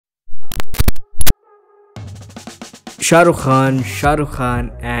Shah Rukh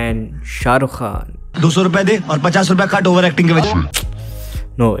Khan and Shah Rukh Khan. 200 रुपए दे और 50 रुपए कट ओवर एक्टिंग के वजह।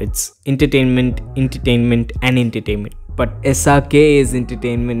 No, it's entertainment and entertainment. But SRK is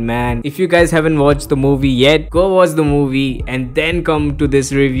entertainment, man. If you guys haven't watched the movie yet, go watch the movie and then come to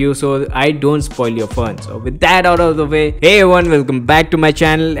this review so I don't spoil your fun. So with that out of the way, hey everyone, welcome back to my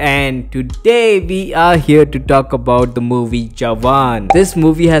channel, and today we are here to talk about the movie JAWAN. This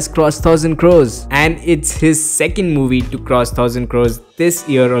movie has crossed 1,000 crores and it's his second movie to cross 1,000 crores this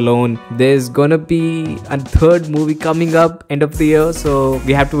year alone. There's gonna be a third movie coming up end of the year, so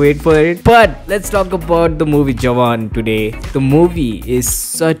we have to wait for it. But let's talk about the movie JAWAN today. The movie is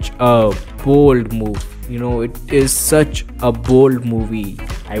such a bold move. You know, it is such a bold movie.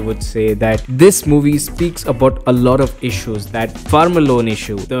 I would say that this movie speaks about a lot of issues, that farmer loan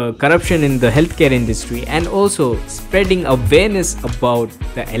issue, the corruption in the healthcare industry, and also spreading awareness about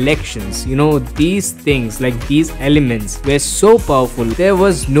the elections. You know, these things, like these elements, were so powerful. There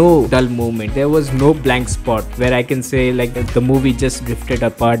was no dull moment. There was no blank spot where I can say like the movie just drifted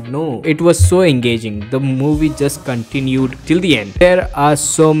apart. No, it was so engaging. The movie just continued till the end. There are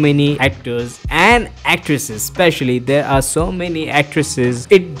so many actors and actresses, especially there are so many actresses.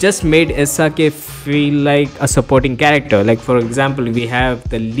 It just made SRK feel like a supporting character. Like for example, we have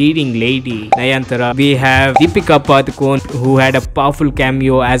the leading lady Nayantara, we have Deepika Padukone, who had a powerful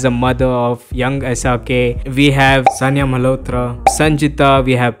cameo as a mother of young SRK, we have Sanya Malhotra, Sanjita,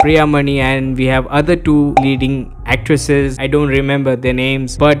 we have Priyamani, and we have other two leading actresses. I don't remember their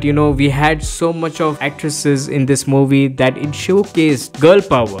names, but you know, we had so much of actresses in this movie that it showcased girl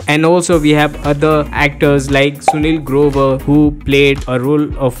power. And also we have other actors like Sunil Grover, who played a role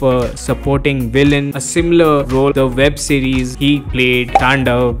of a supporting villain, a similar role the web series he played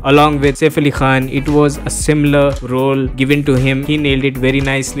Tandav, along with Saif Ali Khan. It was a similar role given to him. He nailed it very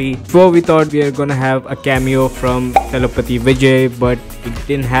nicely. Before we thought we were gonna have a cameo from Talapati Vijay, but it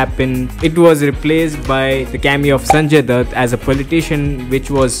didn't happen. It was replaced by the cameo of Sanjay Dutt as a politician, which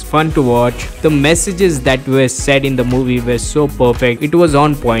was fun to watch. The messages that were said in the movie were so perfect. It was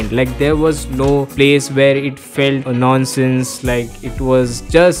on point. Like there was no place where it felt a nonsense. Like it was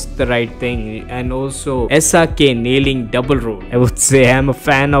just the right thing. And also SRK nailing double role. I would say I'm a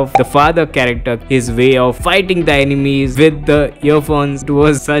fan of the father character, his way of fighting the enemies with the earphones. It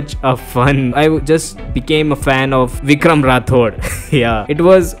was such a fun. I just became a fan of Vikram Rathod. Yeah, it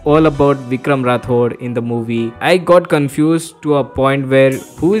was all about Vikram Rathod in the movie. I got confused to a point where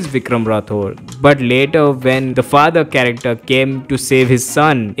who is Vikram Rathod? But later when the father character came to save his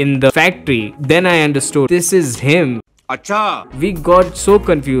son in the factory, then I understood this is him. Achha. We got so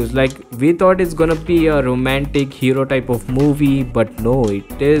confused. Like we thought it's gonna be a romantic hero type of movie, but no,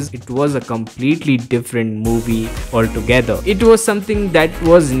 it was a completely different movie altogether. It was something that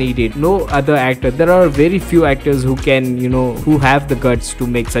was needed. No other actor, there are very few actors who can, you know, who have the guts to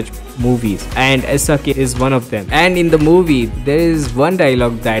make such movies, and SRK is one of them. And in the movie there is one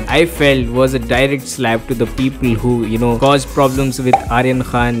dialogue that I felt was a direct slap to the people who, you know, caused problems with Aryan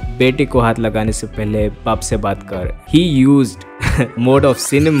Khan. Bete ko haath lagane se pehle baap se baat kar. He used mode of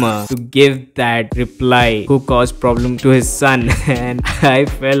cinema to give that reply who caused problem to his son. And I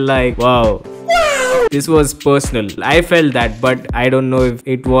felt like, wow, this was personal. I felt that, but I don't know if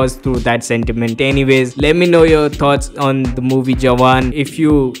it was through that sentiment. Anyways, let me know your thoughts on the movie JAWAN. If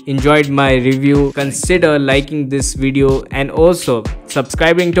you enjoyed my review, consider liking this video and also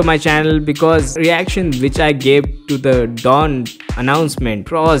subscribing to my channel, because reaction which I gave to the Dawn announcement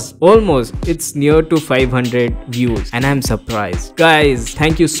crossed almost, it's near to 500 views, and I'm surprised. Guys,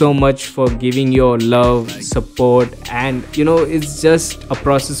 thank you so much for giving your love, support, and you know, it's just a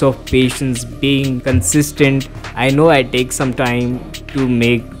process of patience, being consistent. I know I take some time to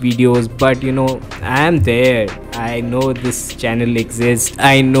make videos, but you know, I am there. I know this channel exists.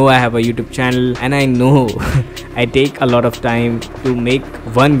 I know I have a YouTube channel, and I know I take a lot of time to make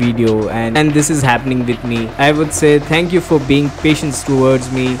one video, and this is happening with me. I would say thank you for being patient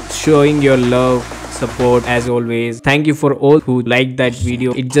towards me, showing your love, support as always. Thank you for all who liked that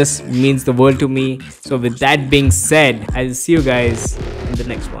video. It just means the world to me. So with that being said, I'll see you guys in the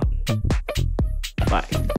next one. Bye.